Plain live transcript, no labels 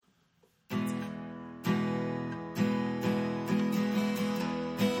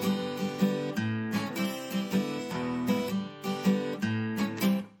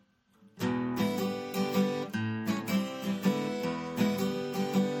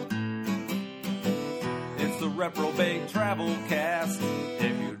Reprobate Travel Cast.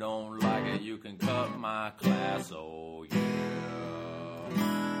 If you don't like it, you can cut my class. Oh, yeah.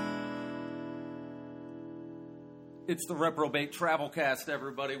 It's the Reprobate Travel Cast,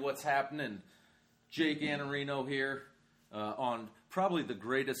 everybody. What's happening? Jake Anarino here on probably the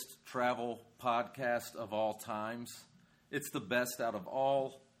greatest travel podcast of all times. It's the best out of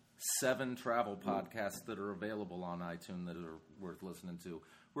all 7 travel podcasts that are available on iTunes that are worth listening to.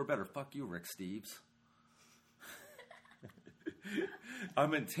 We're better. Fuck you, Rick Steves.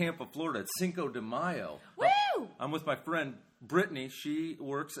 I'm in Tampa, Florida at Cinco de Mayo. Woo! I'm with my friend Brittany. She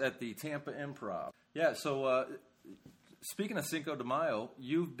works at the Tampa Improv. Yeah, so speaking of Cinco de Mayo,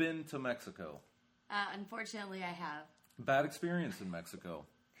 you've been to Mexico. Unfortunately, I have. Bad experience in Mexico.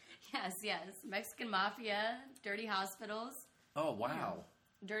 Yes. Mexican mafia, dirty hospitals. Oh, wow.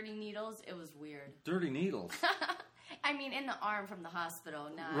 Dirty needles. It was weird. Dirty needles. I mean, in the arm from the hospital.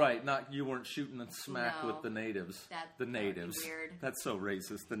 Not right, not you weren't shooting and smack No. with the natives. That natives. would be weird. That's so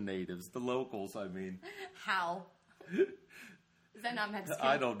racist. The natives. The locals, I mean. How? Is that not Mexican?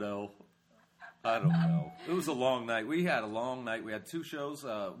 I don't know. It was a long night. We had a long night. We had 2 shows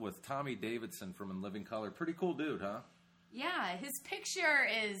with Tommy Davidson from In Living Color. Pretty cool dude, huh? Yeah, his picture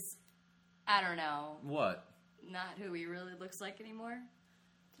is, I don't know. What? Not who he really looks like anymore.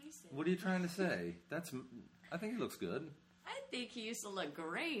 What are you trying to say? I think he looks good. I think he used to look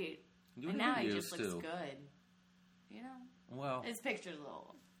great. You And now he used just looks to. good. You know? Well, His picture's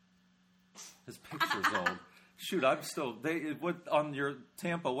old. his picture's old. Shoot, I'm still... on your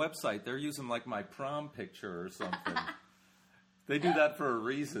Tampa website, they're using like my prom picture or something. They do that for a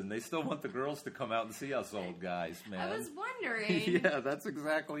reason. They still want the girls to come out and see us old guys, man. I was wondering. Yeah, that's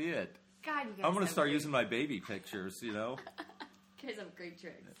exactly it. God, you guys I'm going to have start great- using my baby pictures, you know? You guys have great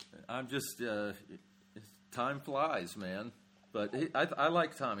tricks. I'm just... time flies, man. But I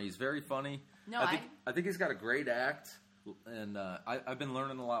like Tommy. He's very funny. No, I think he's got a great act. And I've been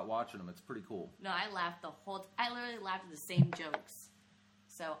learning a lot watching him. It's pretty cool. No, I laughed I literally laughed at the same jokes.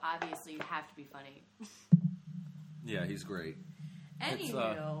 So obviously you have to be funny. Yeah, he's great.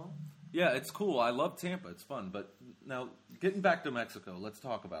 Anywho. Yeah, it's cool. I love Tampa. It's fun. But now, getting back to Mexico, let's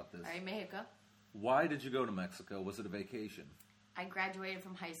talk about this. All right, Mexico. Why did you go to Mexico? Was it a vacation? I graduated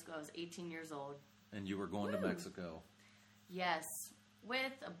from high school. I was 18 years old. And you were going to Mexico? Yes.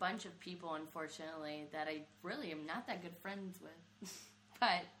 With a bunch of people, unfortunately, that I really am not that good friends with.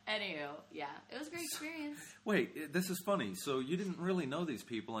 But, anywho, yeah. It was a great experience. Wait, this is funny. So you didn't really know these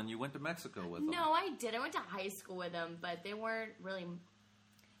people and you went to Mexico with them? No, I did. I went to high school with them, but they weren't really...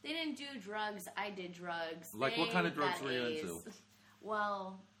 They didn't do drugs. I did drugs. Like, what kind of drugs were you into?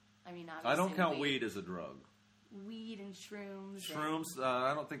 Well, I mean, obviously... I don't count weed as a drug. Weed and shrooms. Shrooms?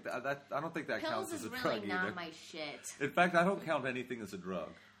 I don't think that counts as a drug either. Pills is really not my shit. In fact, I don't count anything as a drug.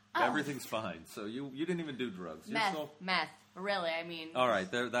 Oh. Everything's fine. So you didn't even do drugs. Meth. Really, I mean... All right,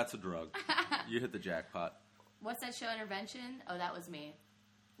 that's a drug. You hit the jackpot. What's that show, Intervention? Oh, that was me.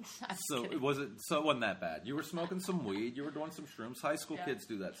 So it wasn't that bad. You were smoking some weed. You were doing some shrooms. High school kids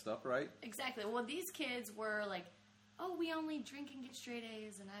do that stuff, right? Exactly. Well, these kids were like, oh, we only drink and get straight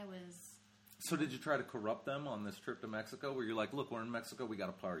A's, and I was... So did you try to corrupt them on this trip to Mexico? Where you're like, look, we're in Mexico. We got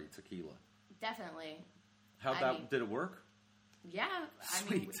to party tequila. Definitely. Did it work? Yeah.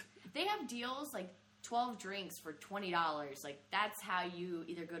 Sweet. I mean, they have deals like 12 drinks for $20. Like, that's how you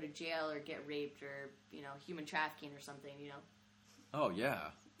either go to jail or get raped or, human trafficking or something, Oh,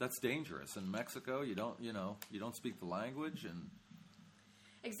 yeah. That's dangerous. In Mexico, you don't speak the language and...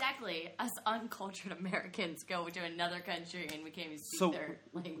 Exactly. Us uncultured Americans go to another country and we can't even speak their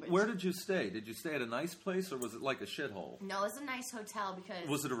language. Where did you stay? Did you stay at a nice place or was it like a shithole? No, it was a nice hotel because...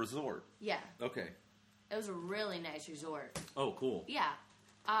 Was it a resort? Yeah. Okay. It was a really nice resort. Oh, cool. Yeah.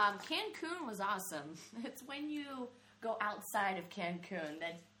 Cancun was awesome. It's when you go outside of Cancun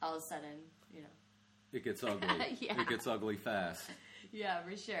that all of a sudden, It gets ugly. Yeah. It gets ugly fast. Yeah,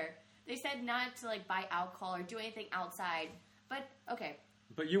 for sure. They said not to, buy alcohol or do anything outside. But, okay.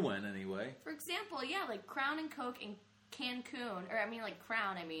 But you went anyway. For example, Crown and Coke in Cancun,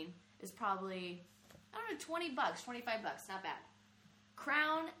 Crown, is probably, $20, $25, not bad.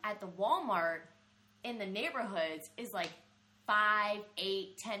 Crown at the Walmart in the neighborhoods is $5,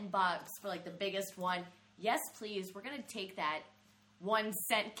 $8, $10 for the biggest one. Yes, please, we're going to take that 1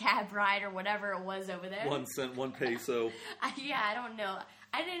 cent cab ride or whatever it was over there. 1 cent, 1 peso. I don't know.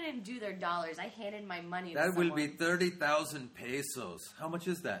 I didn't do their dollars. I handed my money to That someone. will be 30,000 pesos. How much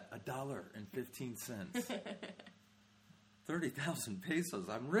is that? $1.15. 30,000 pesos.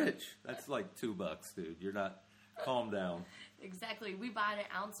 I'm rich. That's like $2, dude. You're not... Calm down. Exactly. We bought an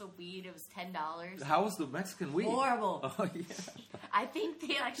ounce of weed. It was $10. How was the Mexican weed? Horrible. Oh, yeah. I think they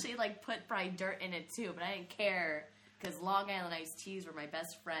They actually like put probably dirt in it too, but I didn't care because Long Island iced teas were my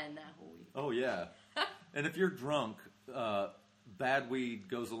best friend that whole week. Oh yeah, and if you're drunk, bad weed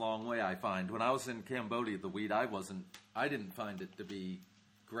goes a long way. I find when I was in Cambodia, the weed I didn't find it to be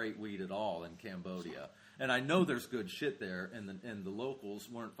great weed at all in Cambodia. And I know there's good shit there, and the locals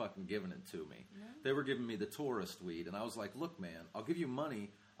weren't fucking giving it to me. No? They were giving me the tourist weed, and I was like, look, man, I'll give you money.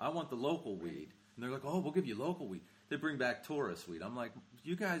 I want the local weed. And they're like, oh, we'll give you local weed. They bring back tourist weed. I'm like,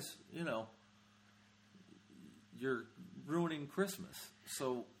 you guys, you're ruining Christmas.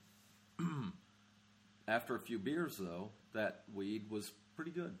 So after a few beers, though, that weed was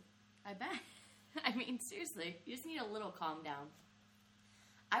pretty good. I bet. I mean, seriously, you just need a little calm down.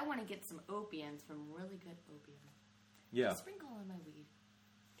 I want to get some opiums from really good opium. Yeah. Sprinkle on my weed.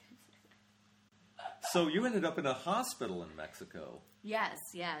 So you ended up in a hospital in Mexico. Yes.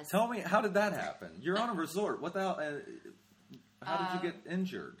 Tell me, how did that happen? You're on a resort. What the hell? How did you get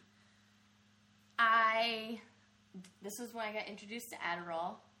injured? This was when I got introduced to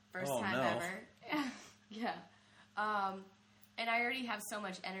Adderall. First time no. ever. Yeah. And I already have so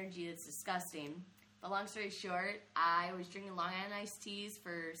much energy that's disgusting. But long story short, I was drinking Long Island iced teas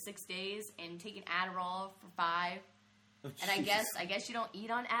for 6 days and taking Adderall for 5. Oh, and I guess you don't eat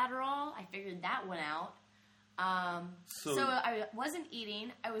on Adderall. I figured that one out. So I wasn't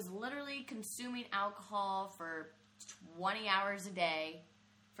eating. I was literally consuming alcohol for 20 hours a day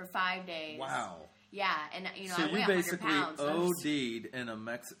for 5 days. Wow. Yeah, and so I weigh 100 pounds. So you basically OD'd in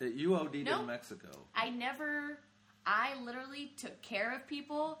in Mexico. I literally took care of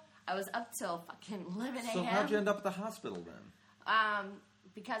people. I was up till fucking 11 a.m. So how'd you end up at the hospital then?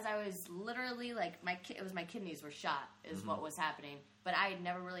 Because I was literally like it was my kidneys were shot is what was happening. But I had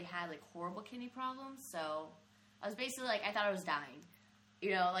never really had like horrible kidney problems, so I was basically like I thought I was dying.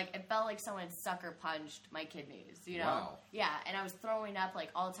 It felt like someone had sucker punched my kidneys. Wow. Yeah, and I was throwing up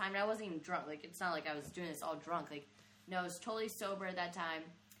like all the time. And I wasn't even drunk. Like it's not like I was doing this all drunk. Like no, I was totally sober at that time.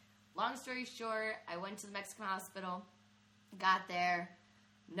 Long story short, I went to the Mexican hospital, got there.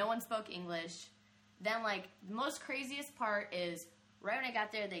 No one spoke English. Then, the most craziest part is, right when I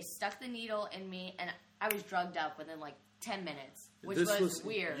got there, they stuck the needle in me, and I was drugged up within, 10 minutes, which was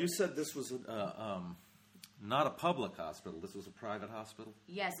weird. You said this was not a public hospital. This was a private hospital?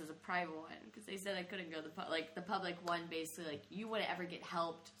 Yes, it was a private one, because they said I couldn't go to the public one, basically, you wouldn't ever get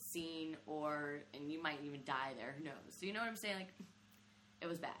helped, seen, and you might even die there. Who knows? So you know what I'm saying? It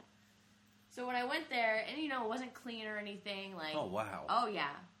was bad. So when I went there, and it wasn't clean or anything, oh, wow. Oh,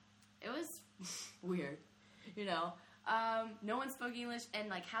 yeah. It was weird, No one spoke English,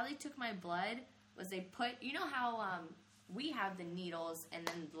 and, how they took my blood was they put, how we have the needles and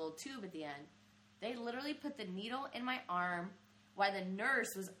then the little tube at the end? They literally put the needle in my arm while the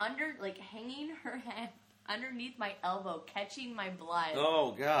nurse was hanging her head underneath my elbow, catching my blood.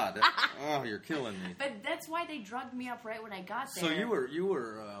 Oh, God. Oh, you're killing me. But that's why they drugged me up right when I got there. So you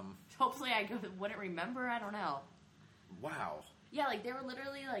were. Hopefully I wouldn't remember. I don't know. Wow. Yeah, they were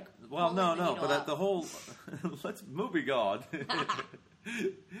literally Well, no, but at the whole. Let's movie God.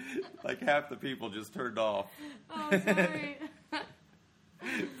 Half the people just turned off. Oh, sorry.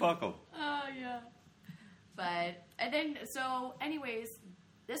 Fuck them. Oh, yeah. Anyways,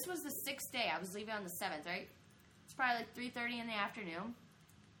 this was the 6th day. I was leaving on the 7th, right? It's probably 3:30 in the afternoon.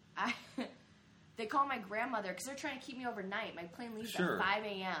 They call my grandmother because they're trying to keep me overnight. My plane leaves at 5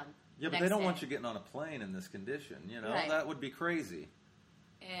 a.m. Yeah, but they don't want you getting on a plane in this condition. Right. That would be crazy.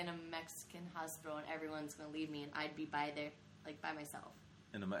 In a Mexican hospital, and everyone's going to leave me, and I'd be by there, by myself.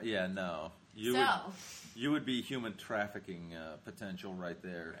 Yeah, no. You would be human trafficking potential right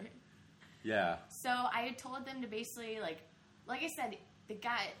there. Right. Yeah. So I had told them to basically, like I said,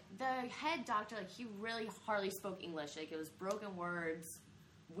 the head doctor, he really hardly spoke English. It was broken words.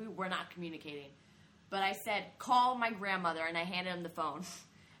 We were not communicating. But I said, call my grandmother, and I handed him the phone.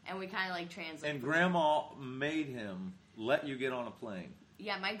 And we kind of translated. And Grandma made him let you get on a plane.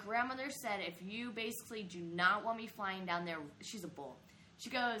 Yeah, my grandmother said, if you basically do not want me flying down there, she's a bull. She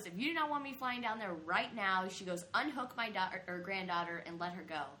goes, if you do not want me flying down there right now, she goes, unhook my granddaughter and let her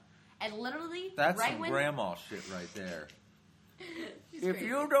go. And literally, that's some grandma shit right there. If crazy.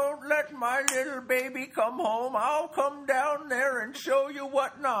 You don't let my little baby come home, I'll come down there and show you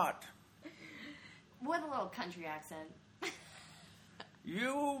what not. With a little country accent.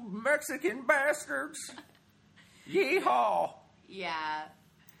 You Mexican bastards. Yeehaw. Yeah.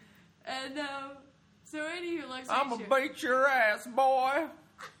 And, so anywho, I'm gonna beat your ass, boy.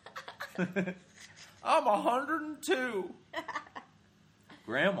 I'm 102.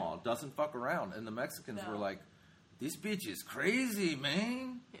 Grandma doesn't fuck around. And the Mexicans were like, this bitch is crazy,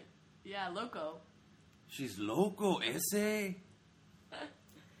 man. Yeah, loco. She's loco, ese.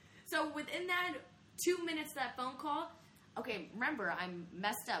 So within that 2 minutes of that phone call, okay, remember, I'm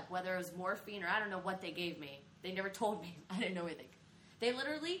messed up, whether it was morphine or I don't know what they gave me. They never told me. I didn't know anything. They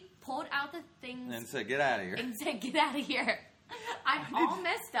literally pulled out the things. And said, get out of here. And said, get out of here. I'm all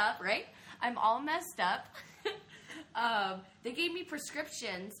messed up, right? I'm all messed up. They gave me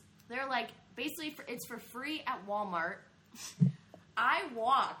prescriptions. They're like, basically, it's for free at Walmart. I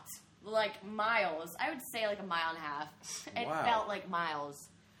walked, like, miles. I would say, like, a mile and a half. It felt like miles.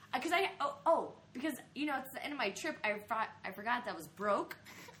 Because because, you know, it's the end of my trip. I forgot that I was broke.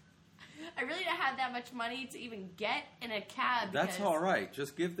 I really didn't have that much money to even get in a cab. That's all right.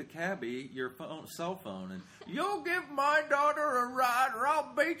 Just give the cabbie your cell phone, and you'll give my daughter a ride, or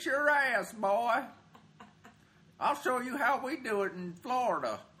I'll beat your ass, boy. I'll show you how we do it in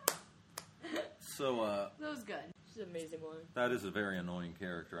Florida. So, that was good. She's an amazing woman. That is a very annoying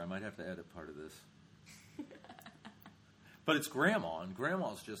character. I might have to edit part of this. But it's Grandma, and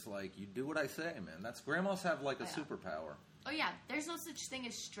Grandma's just like, you do what I say, man. Grandmas have like a superpower. Oh, yeah. There's no such thing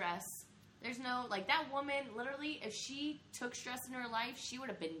as stress. There's no, like, that woman, literally, if she took stress in her life, she would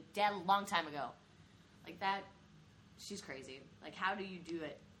have been dead a long time ago. Like, that, she's crazy. Like, how do you do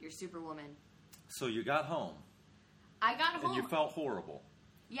it? You're Superwoman. So you got home. I got home. And you felt horrible.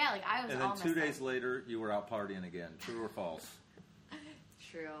 Yeah, like, I was all messed up. And then 2 days later, you were out partying again. True or false?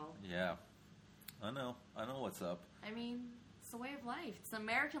 True. Yeah. I know what's up. I mean, it's the way of life. It's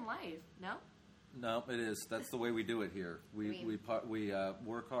American life, no? No, it is. That's the way we do it here. We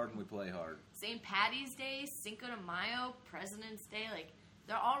work hard and we play hard. St. Patty's Day, Cinco de Mayo, President's Day, like,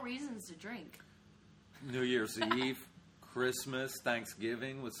 they're all reasons to drink. New Year's Eve, Christmas,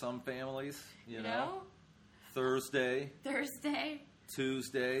 Thanksgiving with some families, you know? Thursday.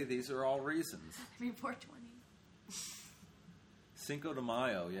 Tuesday. These are all reasons. I mean, 420. Cinco de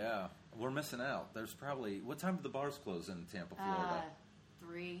Mayo, yeah. We're missing out. There's probably... What time do the bars close in Tampa, Florida?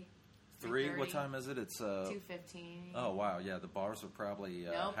 3. 3? What time is it? It's 2:15. Oh, wow. Yeah, the bars are probably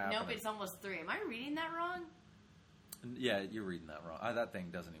happening. Nope, it's almost 3. Am I reading that wrong? Yeah, you're reading that wrong. That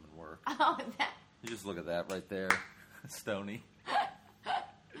thing doesn't even work. Oh, that... You just look at that right there. Stony.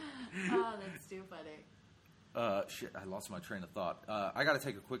 Oh, that's too funny. Shit, I lost my train of thought. I got to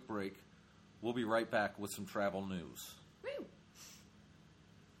take a quick break. We'll be right back with some travel news. Woo!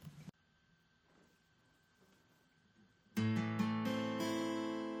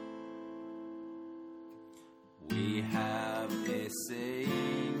 We have a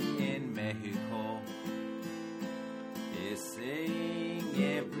saying in Mexico, a saying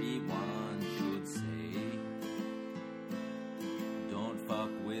everyone should say. Don't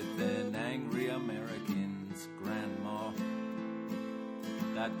fuck with an angry American's grandma.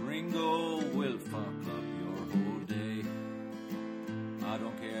 That gringo will fuck up your whole day. I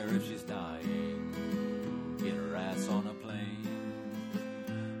don't care if she's dying, get her ass on a plane.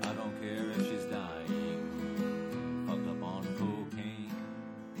 I don't care if she's dying, fucked up on cocaine.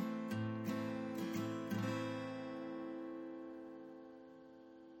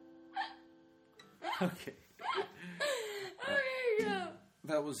 Okay.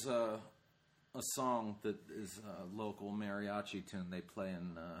 That was a song that is a local mariachi tune they play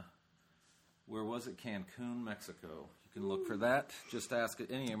in, where was it? Cancun, Mexico. You can look for that. Just ask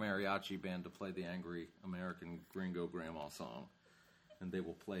any mariachi band to play the angry American gringo grandma song, and they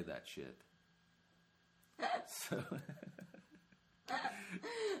will play that shit. So.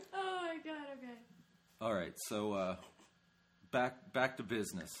 Oh my God, okay. All right, so back to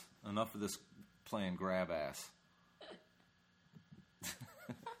business. Enough of this playing grab ass.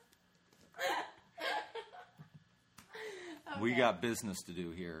 Okay. We got business to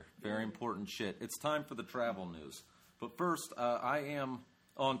do here. Very important shit. It's time for the travel news. But first, I am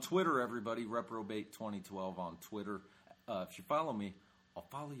on Twitter, everybody. Reprobate2012 on Twitter. If you follow me, I'll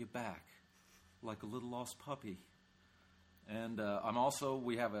follow you back like a little lost puppy. And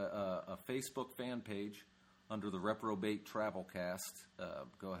we have a Facebook fan page under the Reprobate Travelcast.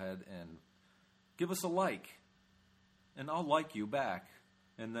 Go ahead and give us a like. And I'll like you back.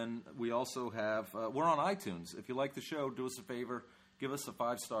 And then we also have, we're on iTunes. If you like the show, do us a favor. Give us a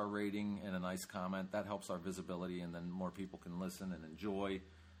 5-star rating and a nice comment. That helps our visibility, and then more people can listen and enjoy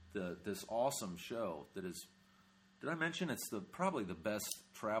this awesome show that is, did I mention it's probably the best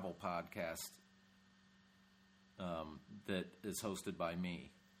travel podcast that is hosted by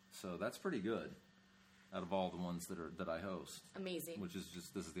me. So that's pretty good out of all the ones that I host. Amazing. Which is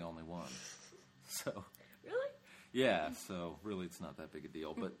this is the only one. So. Really? Yeah, so really it's not that big a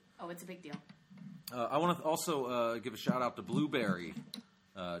deal. But oh, it's a big deal. I want to also give a shout out to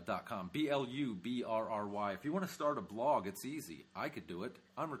Blueberry.com. BLUBRRY. If you want to start a blog, it's easy. I could do it.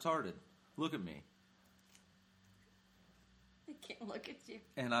 I'm retarded. Look at me. I can't look at you.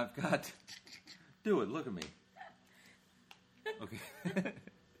 And I've got... Do it. Look at me. Okay.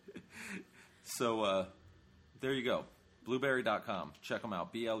 So, there you go. Blueberry.com. Check them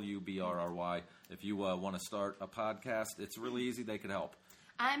out. BLUBRRY. If you want to start a podcast, it's really easy. They could help.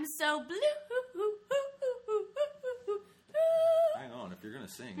 I'm so blue. Hang on. If you're going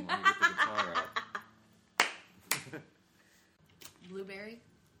to sing, let me get the guitar out. Blueberry?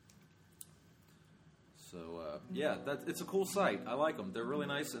 So, yeah, it's a cool site. I like them. They're really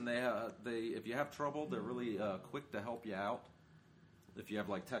nice, and they if you have trouble, they're really quick to help you out. If you have,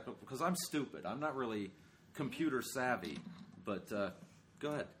 like, technical... Because I'm stupid. I'm not really computer savvy, but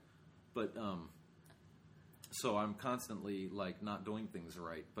go ahead. But, so I'm constantly, like, not doing things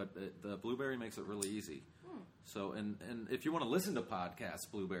right. But the Blueberry makes it really easy. So, and if you want to listen to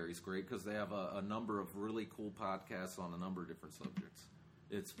podcasts, Blueberry's great because they have a number of really cool podcasts on a number of different subjects.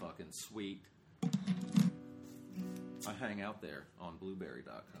 It's fucking sweet. I hang out there on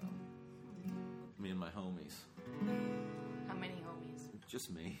Blueberry.com. Me and my homies. How many homies?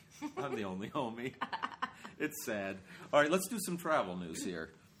 Just me. I'm the only homie. It's sad. All right, let's do some travel news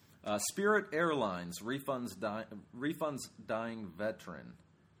here. Spirit Airlines refunds dying veteran.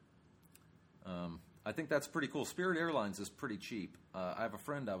 I think that's pretty cool. Spirit Airlines is pretty cheap. I have a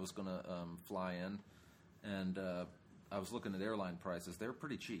friend I was going to fly in, and I was looking at airline prices. They're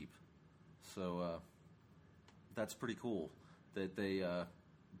pretty cheap. So that's pretty cool that they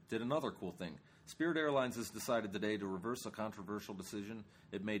did another cool thing. Spirit Airlines has decided today to reverse a controversial decision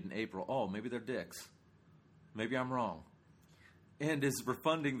it made in April. Oh, maybe they're dicks. Maybe I'm wrong. And is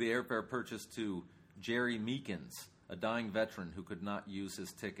refunding the airfare purchase to Jerry Meekins, a dying veteran who could not use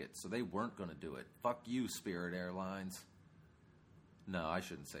his ticket. So they weren't going to do it. Fuck you, Spirit Airlines. No, I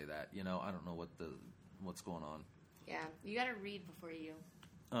shouldn't say that. You know, I don't know what's going on. Yeah, you got to read before you...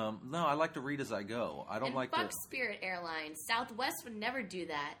 No, I like to read as I go. I don't and like fuck Spirit Airlines. Southwest would never do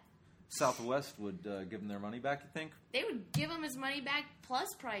that. Southwest would give them their money back, you think? They would give him his money back plus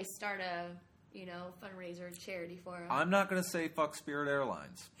price, start a, fundraiser, charity for him. I'm not going to say fuck Spirit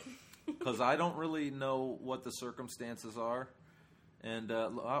Airlines because I don't really know what the circumstances are. And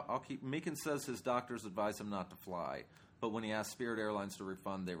I'll keep... Meekins says his doctors advise him not to fly, but when he asked Spirit Airlines to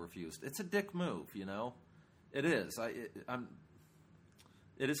refund, they refused. It's a dick move, you know? It is.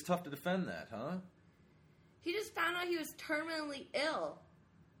 It is tough to defend that, huh? He just found out he was terminally ill.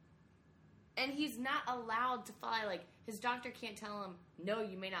 And he's not allowed to fly. Like, his doctor can't tell him, no,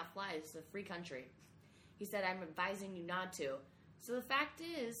 you may not fly. This is a free country. He said, I'm advising you not to. So the fact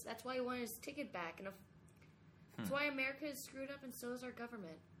is, that's why he wanted his ticket back. And that's why America is screwed up, and so is our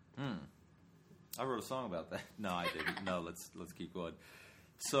government. I wrote a song about that. No, I didn't. No, let's keep going.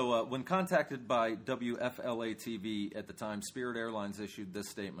 So when contacted by WFLA-TV at the time, Spirit Airlines issued this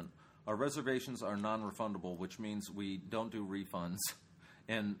statement. Our reservations are non-refundable, which means we don't do refunds,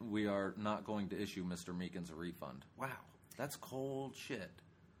 and we are not going to issue Mr. Meekins a refund. Wow, that's cold shit.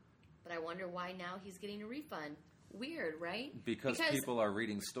 But I wonder why now he's getting a refund. Weird, right? Because people are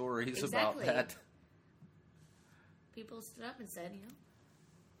reading stories about that. People stood up and said,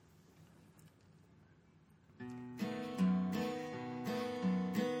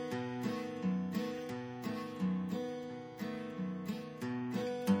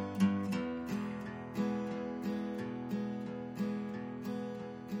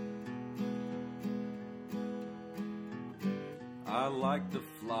 I like to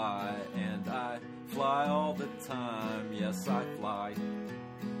fly, and I fly all the time. Yes, I fly.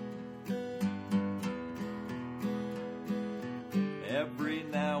 Every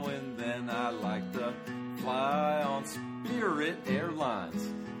now and then I like to fly on Spirit Airlines.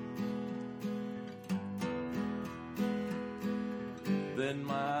 Then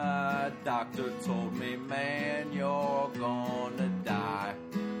my doctor told me, man, you're gonna die.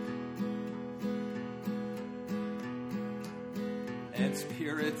 And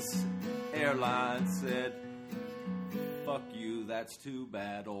Spirit Airlines said, fuck you, that's too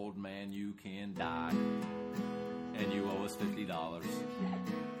bad, old man, you can die. And you owe us $50.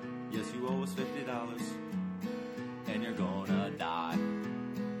 Yes, you owe us $50. And you're gonna die.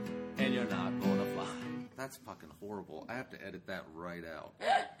 And you're not gonna fly. That's fucking horrible. I have to edit that right out.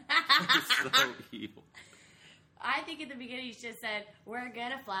 It's so evil. I think at the beginning you should have said, we're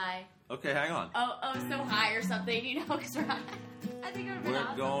gonna fly. Okay, hang on. Oh, so high or something, because we're high. I think it would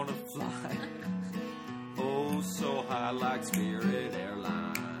have been awesome. We're gonna fly. Oh, so high like Spirit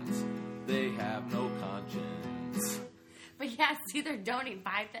Airlines. They have no conscience. But yeah, see, they're donating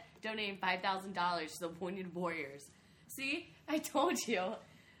 $5,000 to the Wounded Warriors. See? I told you.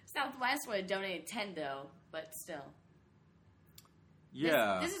 Southwest would have donated 10 though, but still.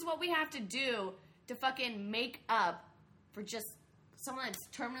 Yeah. This is what we have to do to fucking make up for just someone that's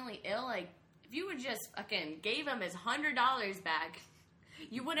terminally ill, like, if you would just fucking gave him his $100 back,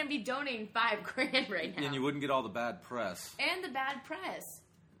 you wouldn't be donating $5,000 right now. And you wouldn't get all the bad press. And the bad press.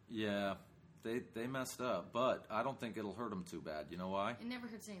 Yeah, they messed up, but I don't think it'll hurt them too bad. You know why? It never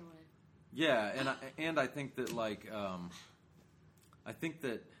hurts anyone. Yeah, and I think that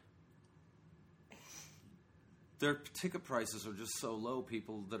their ticket prices are just so low.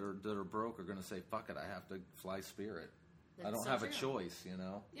 People that are broke are going to say, "Fuck it, I have to fly Spirit. I don't have a choice." You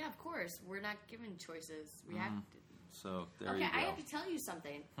know? Yeah, of course. We're not given choices. We have to. So there you go. Okay, I have to tell you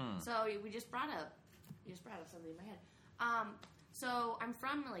something. So we just brought up something in my head. So I'm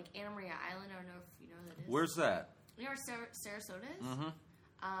from like Anna Maria Island. I don't know if you know where that is. Where's that? You know where Sarasota is? Mm-hmm.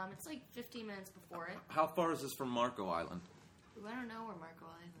 It's like 15 minutes before it. How far is this from Marco Island? Ooh, I don't know where Marco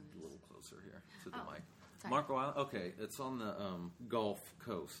Island is. A little closer here to the mic. Sorry. Marco Island? Okay, it's on the Gulf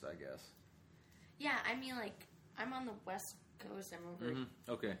Coast, I guess. Yeah, I mean, like, I'm on the west coast. I'm over...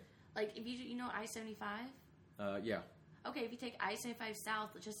 Mm-hmm. Okay. Like, if you know I-75? Yeah. Okay, if you take I-75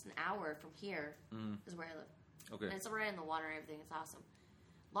 south, just an hour from here is where I live. Okay. And it's right in the water and everything. It's awesome.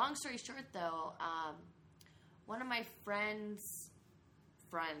 Long story short, though, one of my friends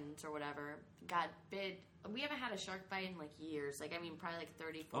or whatever got bit. We haven't had a shark bite in, like, years. Like, I mean, probably, like,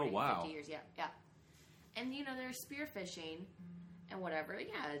 30, 40, 50 years. Yeah. And, you know, they're spearfishing and whatever.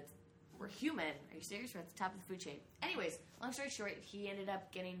 Yeah, we're human. Are you serious? We're at the top of the food chain. Anyways, long story short, he ended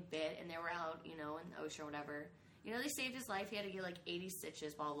up getting bit, and they were out, you know, in the ocean or whatever. You know, they saved his life. He had to get, like, 80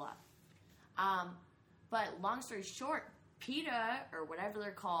 stitches, blah, blah, blah. But long story short, PETA, or whatever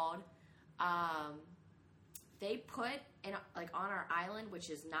they're called, they put, in, like, on our island, which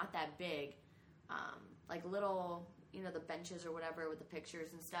is not that big, like, little, you know, the benches or whatever with the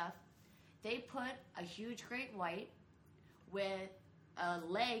pictures and stuff, they put a huge great white with a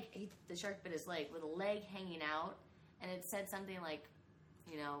leg, the shark bit his leg, with a leg hanging out, and it said something like,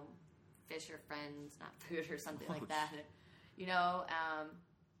 you know, fish are friends, not food, or something like that. You know,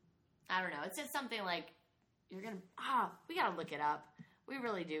 I don't know. It said something like, you're going to, we got to look it up. We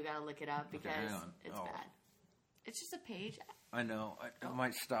really do got to look it up because it's bad. It's just a page. I know. I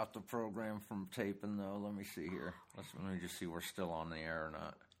might stop the program from taping, though. Let me see here. Let me just see if we're still on the air or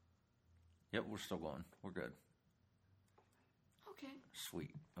not. Yep, we're still going. We're good. Okay.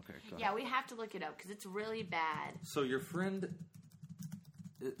 Sweet. Okay, go ahead. Yeah, we have to look it up because it's really bad. So your friend,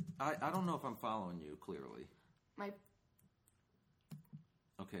 I don't know if I'm following you clearly.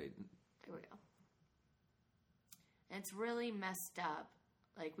 Okay. Here we go. And it's really messed up.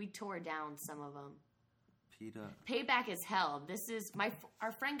 Like, we tore down some of them. PETA. Payback is hell. This is,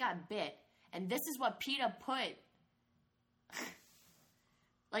 our friend got bit, and this is what PETA put.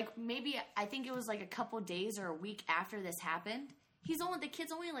 Like, maybe, I think it was like a couple days or a week after this happened. The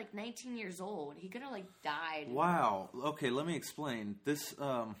kid's only like 19 years old. He could have like died. Wow. Okay, let me explain. This,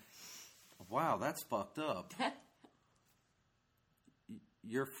 wow, that's fucked up.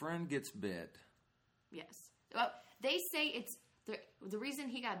 Your friend gets bit. Yes. Well, they say it's, the reason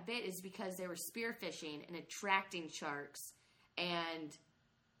he got bit is because they were spearfishing and attracting sharks. And,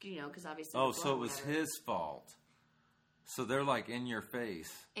 you know, because obviously... Oh, so it was his fault. So they're like in your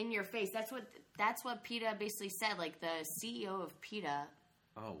face. In your face. That's what PETA basically said. Like the CEO of PETA.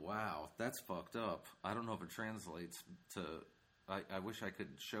 Oh wow, that's fucked up. I don't know if it translates to. I wish I could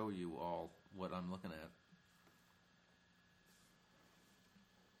show you all what I'm looking at.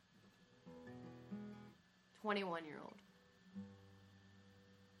 "21-year-old."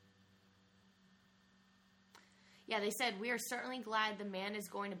 Yeah, they said, "We are certainly glad the man is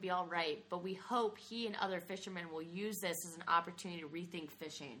going to be all right, but we hope he and other fishermen will use this as an opportunity to rethink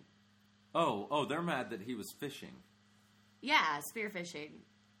fishing." Oh, they're mad that he was fishing. Yeah, spearfishing.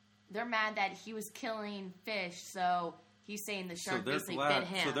 They're mad that he was killing fish, so he's saying the shark basically bit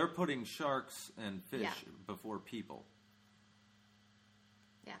him. So they're putting sharks and fish before people.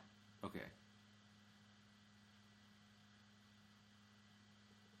 Yeah. Okay.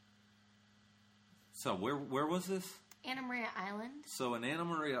 So where was this? Anna Maria Island. So in Anna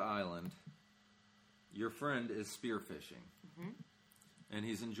Maria Island, your friend is spearfishing. Mm-hmm. And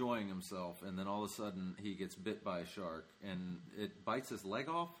he's enjoying himself, and then all of a sudden he gets bit by a shark, and it bites his leg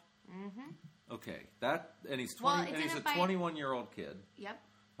off? Mm-hmm. Okay. And he's 20, and he's a 21-year-old kid. Yep.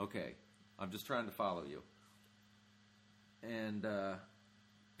 Okay. I'm just trying to follow you. And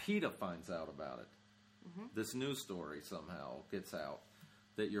PETA finds out about it. Mm-hmm. This news story somehow gets out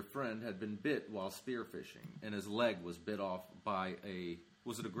that your friend had been bit while spearfishing, and his leg was bit off by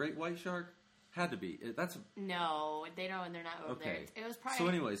was it a great white shark? Had to be. No, they don't, and they're not over there. It was probably... So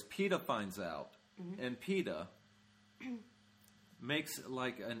anyways, PETA finds out, and PETA makes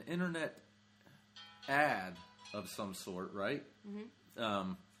like an internet ad of some sort, right?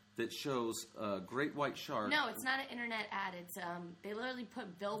 Mm-hmm. That shows a great white shark. No, it's not an internet ad. It's they literally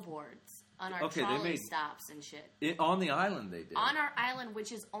put billboards on our trolley stops and shit. On the island, they did. On our island,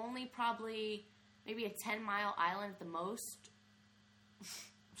 which is only probably maybe a 10-mile island at the most.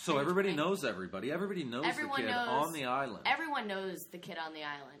 So everybody knows everybody. Everybody knows the kid on the island. Everyone knows the kid on the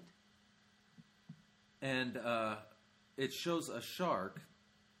island. And it shows a shark,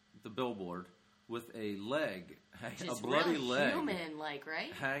 the billboard, with a leg, a bloody leg, human-like,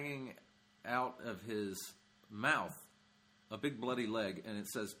 right? Hanging out of his mouth, a big bloody leg, and it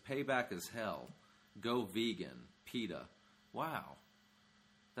says "Payback is hell. Go vegan, PETA." Wow,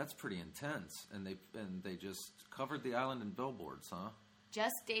 that's pretty intense. And they just covered the island in billboards, huh?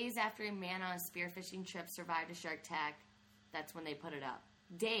 Just days after a man on a spearfishing trip survived a shark attack, that's when they put it up.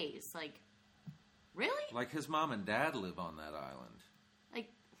 Days, like, really? Like his mom and dad live on that island.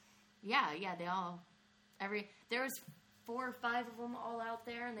 Yeah, they all, there was 4 or 5 of them all out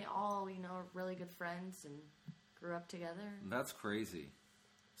there, and they all, are really good friends and grew up together. That's crazy.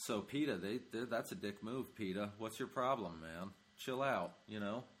 So PETA, that's a dick move, PETA. What's your problem, man? Chill out,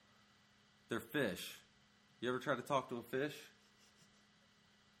 They're fish. You ever try to talk to a fish?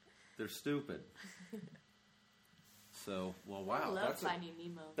 They're stupid. So, well, wow. I love Finding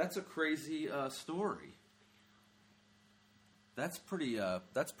Nemo. That's a crazy story. That's pretty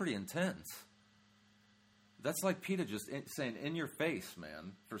intense. That's like PETA just saying, in your face,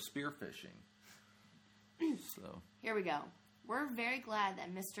 man, for spearfishing. So here we go. We're very glad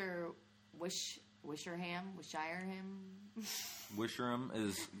that Mr. Wisherham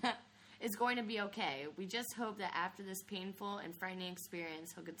is going to be okay. We just hope that after this painful and frightening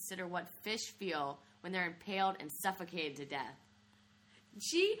experience, he'll consider what fish feel when they're impaled and suffocated to death.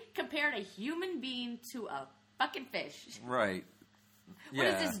 She compared a human being to a fucking fish. Right. What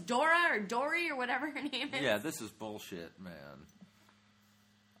is this, Dora or Dory or whatever her name is? Yeah, this is bullshit, man.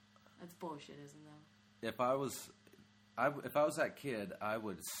 That's bullshit, isn't it? If I was that kid, I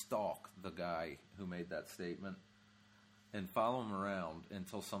would stalk the guy who made that statement and follow him around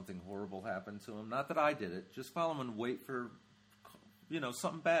until something horrible happened to him. Not that I did it. Just follow him and wait for,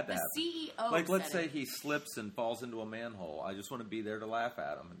 something bad to happen. The CEO Like, let's say he slips and falls into a manhole. I just want to be there to laugh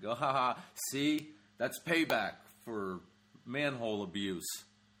at him and go, haha, see? That's payback for manhole abuse.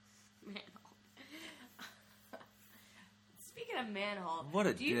 Manhole. Speaking of manhole, what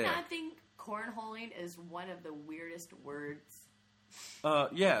a do you not think cornholing is one of the weirdest words?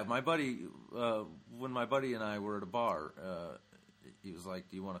 Yeah, my buddy, when my buddy and I were at a bar, he was like,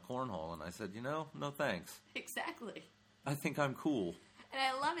 "Do you want a cornhole?" And I said, "No thanks." Exactly. I think I'm cool. And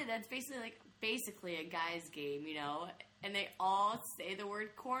I love it. That's basically a guy's game, and they all say the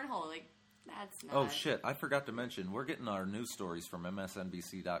word cornhole. Like, that's not... Oh, shit. I forgot to mention, we're getting our news stories from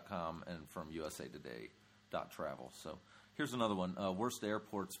MSNBC.com and from USAtoday.travel. So here's another one. Worst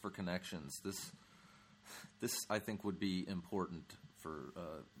airports for connections. This I think, would be important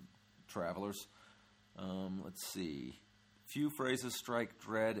for travelers. Let's see. Few phrases strike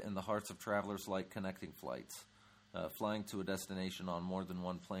dread in the hearts of travelers like connecting flights. Flying to a destination on more than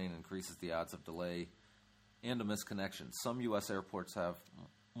one plane increases the odds of delay and a missed connection. Some U.S. airports have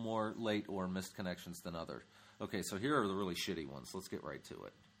more late or missed connections than others. Okay, so here are the really shitty ones. Let's get right to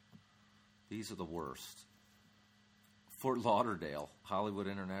it. These are the worst. Fort Lauderdale, Hollywood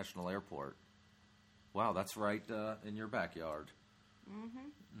International Airport. Wow, that's right in your backyard.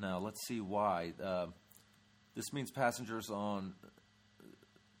 Mm-hmm. Now, let's see why. This means passengers on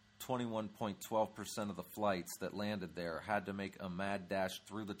 21.12% of the flights that landed there had to make a mad dash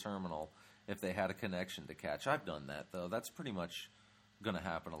through the terminal if they had a connection to catch. I've done that, though. That's pretty much going to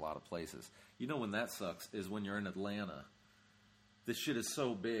happen a lot of places. You know when that sucks is when you're in Atlanta. This shit is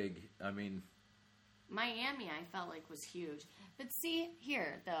so big. I mean... Miami, I felt like, was huge. But see,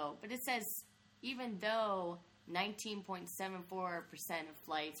 here, though, but it says, even though 19.74% of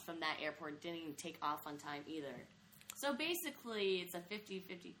flights from that airport didn't even take off on time either. So basically, it's a 50-50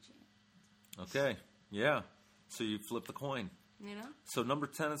 chance. Okay, yeah. So you flip the coin. So number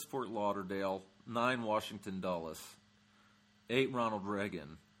 10 is Fort Lauderdale, 9 Washington Dulles, 8 Ronald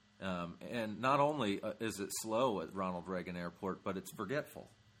Reagan. And not only is it slow at Ronald Reagan Airport, but it's forgetful.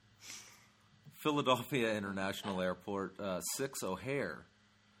 Philadelphia International Airport, 6 O'Hare.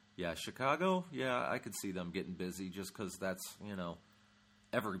 Yeah, Chicago, yeah, I could see them getting busy just because that's,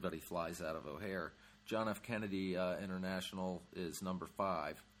 everybody flies out of O'Hare. John F. Kennedy International is number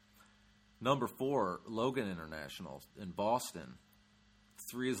 5. Number 4, Logan International in Boston.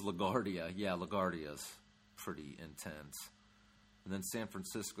 3 is LaGuardia. Yeah, LaGuardia's pretty intense. And then San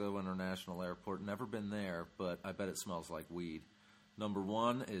Francisco International Airport. Never been there, but I bet it smells like weed. Number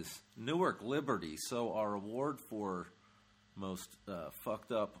 1 is Newark Liberty. So our award for most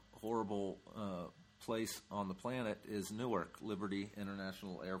fucked up, horrible place on the planet is Newark Liberty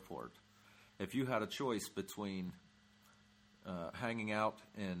International Airport. If you had a choice between hanging out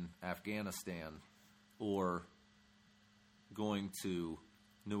in Afghanistan or going to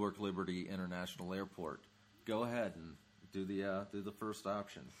Newark Liberty International Airport, go ahead and do the first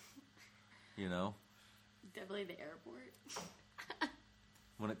option. You know? Definitely the airport.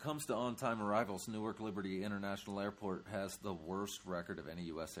 When it comes to on-time arrivals, Newark Liberty International Airport has the worst record of any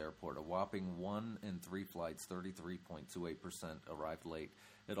U.S. airport. A whopping 1 in 3 flights, 33.28%, arrived late.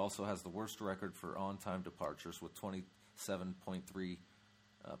 It also has the worst record for on-time departures, with 27.3%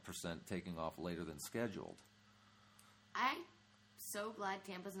 taking off later than scheduled. I'm so glad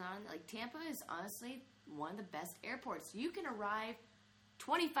Tampa's not on. Like, Tampa is honestly one of the best airports. You can arrive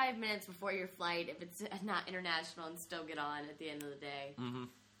 25 minutes before your flight if it's not international and still get on at the end of the day. Mm-hmm.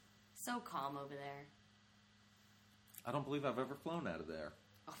 So calm over there. I don't believe I've ever flown out of there.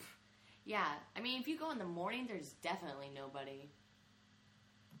 Oh, yeah. I mean, if you go in the morning, there's definitely nobody.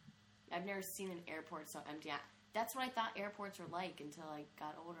 I've never seen an airport so empty. That's what I thought airports were like until I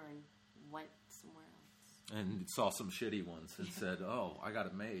got older and went somewhere else. And saw some shitty ones and said, oh, I got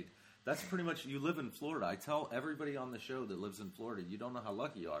it made. That's pretty much, you live in Florida. I tell everybody on the show that lives in Florida, you don't know how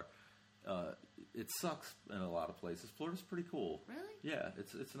lucky you are. It sucks in a lot of places. Florida's pretty cool. Really? Yeah,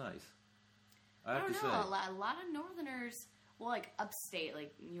 it's nice. I don't know. A lot of Northerners, well, like upstate,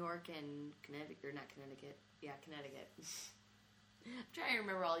 like New York and Connecticut, or not Connecticut. Yeah, Connecticut. I'm trying to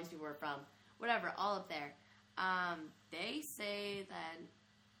remember where all these people are from. Whatever, all up there. They say that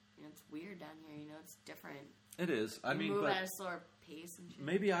it's weird down here. It's different. It is. I mean, move at a slower pace and shit.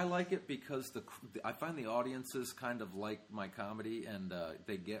 Maybe I like it because I find the audiences kind of like my comedy and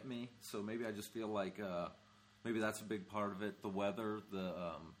they get me. So maybe I just feel like maybe that's a big part of it. The weather,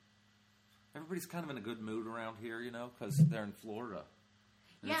 everybody's kind of in a good mood around here, because they're in Florida.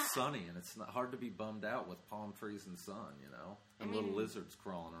 And it's sunny, and it's not hard to be bummed out with palm trees and sun, and little lizards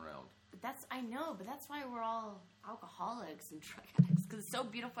crawling around. But that's why we're all alcoholics and drug addicts, because it's so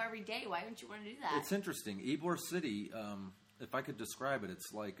beautiful every day. Why wouldn't you want to do that? It's interesting. Ybor City, if I could describe it,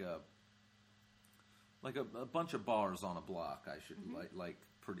 it's like a bunch of bars on a block. I should like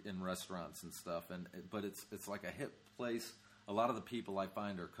pretty, in restaurants and stuff, but it's like a hip place. A lot of the people I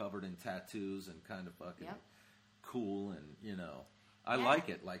find are covered in tattoos and kind of fucking cool, and I like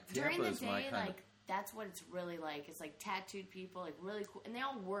it. Like Tampa is my kind of. That's what it's really like. It's like tattooed people, like really cool. And they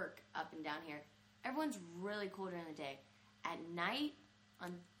all work up and down here. Everyone's really cool during the day. At night,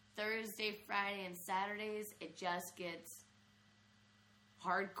 on Thursday, Friday, and Saturdays, it just gets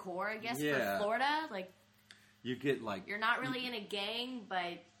hardcore, I guess, for Florida. Like, you get like... You're not really in a gang,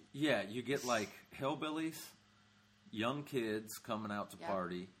 but... Yeah, you get like hillbillies, young kids coming out to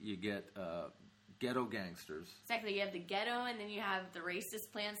party. You get... ghetto gangsters. Exactly. You have the ghetto, and then you have the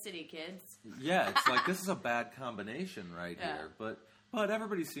racist Plant City kids. Yeah, it's like this is a bad combination right here. But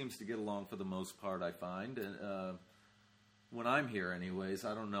everybody seems to get along for the most part, I find. And when I'm here, anyways,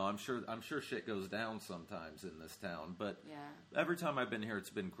 I don't know. I'm sure shit goes down sometimes in this town. But every time I've been here,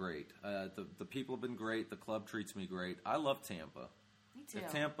 it's been great. The people have been great. The club treats me great. I love Tampa. Me too.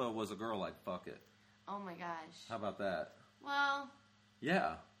 If Tampa was a girl, I'd fuck it. Oh my gosh. How about that? Well.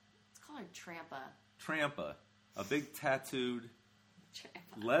 Yeah. Call her Trampa. Trampa, a big tattooed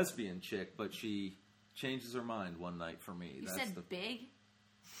lesbian chick, but she changes her mind one night for me. You said big?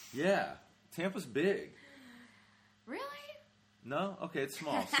 Yeah, Tampa's big. Really? No? Okay, it's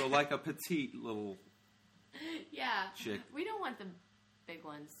small. So like a petite little chick. We don't want the big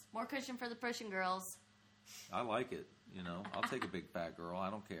ones. More cushion for the pushing girls. I like it. I'll take a big fat girl. I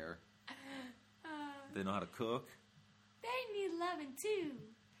don't care. They know how to cook. They need loving too.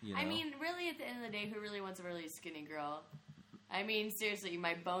 I mean, really, at the end of the day, who really wants a really skinny girl? I mean, seriously,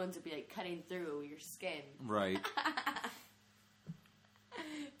 my bones would be like cutting through your skin. Right.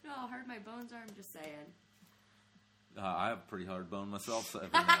 No, how hard my bones are, I'm just saying. I have a pretty hard bone myself so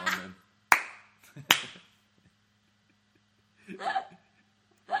every now and then.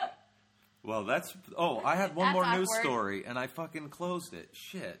 Well, that's... Oh, I had one more news story, and I fucking closed it.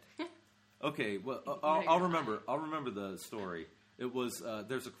 Shit. Okay, well, I'll remember the story. It was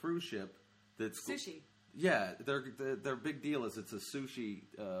there's a cruise ship that's sushi. Yeah, their big deal is it's a sushi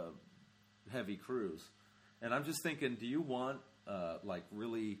heavy cruise, and I'm just thinking, do you want like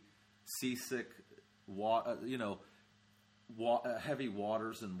really seasick, heavy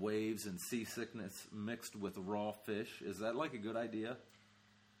waters and waves and seasickness mixed with raw fish? Is that like a good idea?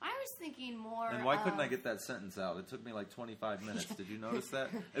 I was thinking more. And why couldn't I get that sentence out? It took me like 25 minutes. Did you notice that?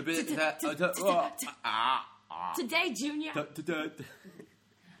 Today, Junior.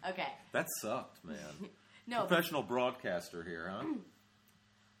 Okay. That sucked, man. No. Professional broadcaster here, huh?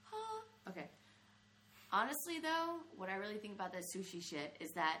 Okay. Honestly, though, what I really think about that sushi shit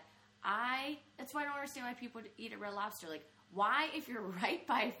is that that's why I don't understand why people eat at Red Lobster. Like, why, if you're right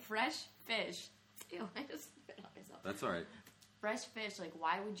by fresh fish, ew, I just spit on myself. That's all right. Fresh fish, like,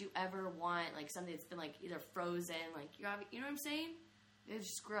 why would you ever want, like, something that's been, like, either frozen, like, you know what I'm saying? It's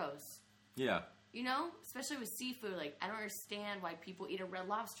just gross. Yeah. You know? Especially with seafood, like, I don't understand why people eat at Red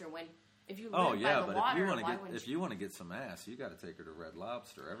Lobster when, if you live Oh, by yeah, the but water, if you want to get some ass, you got to take her to Red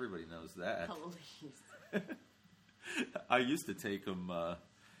Lobster. Everybody knows that. Please. I used to take them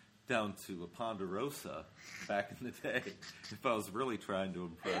down to a Ponderosa back in the day if I was really trying to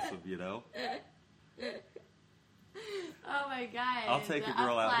impress them, you know? Oh, my God. I'll take a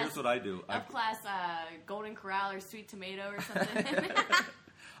girl out. Here's what I do. Up-class Golden Corral or Sweet Tomato or something.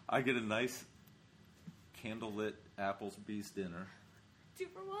 I get a nice candlelit Applebee's dinner. 2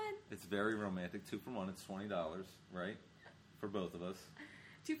 for $1. It's very romantic. 2 for $1. It's $20, right? For both of us.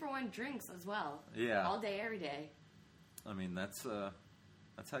 2 for $1 drinks as well. Yeah. All day, every day. I mean, that's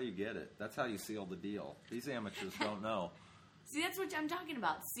how you get it. That's how you seal the deal. These amateurs don't know. See, that's what I'm talking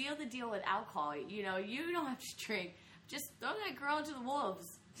about. Seal the deal with alcohol. You know, you don't have to drink. Just throw that girl into the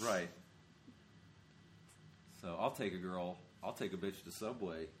wolves. Right. So I'll take a bitch to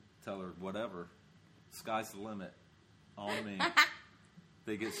Subway, tell her whatever. Sky's the limit. On me.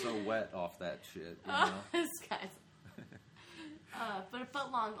 They get so wet off that shit, you know? This guy's... but a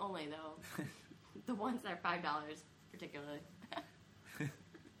foot long only, though. The ones that are $5, particularly.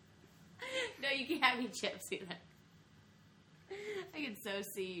 No, you can't have any chips either. I can so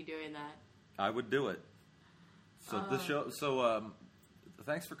see you doing that. I would do it. So the show. So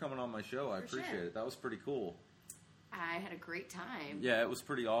thanks for coming on my show. I appreciate it. That was pretty cool. I had a great time. Yeah, it was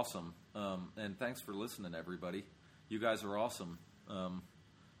pretty awesome. And thanks for listening, everybody. You guys are awesome.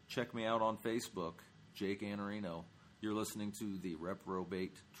 Check me out on Facebook, Jake Anarino. You're listening to the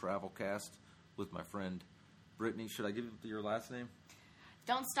Reprobate Travelcast with my friend Brittany. Should I give you your last name?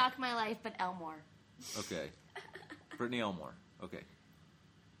 Don't stalk my life, but Elmore. Okay. Brittany Elmore. Okay.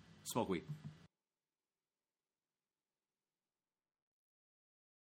 Smoke weed.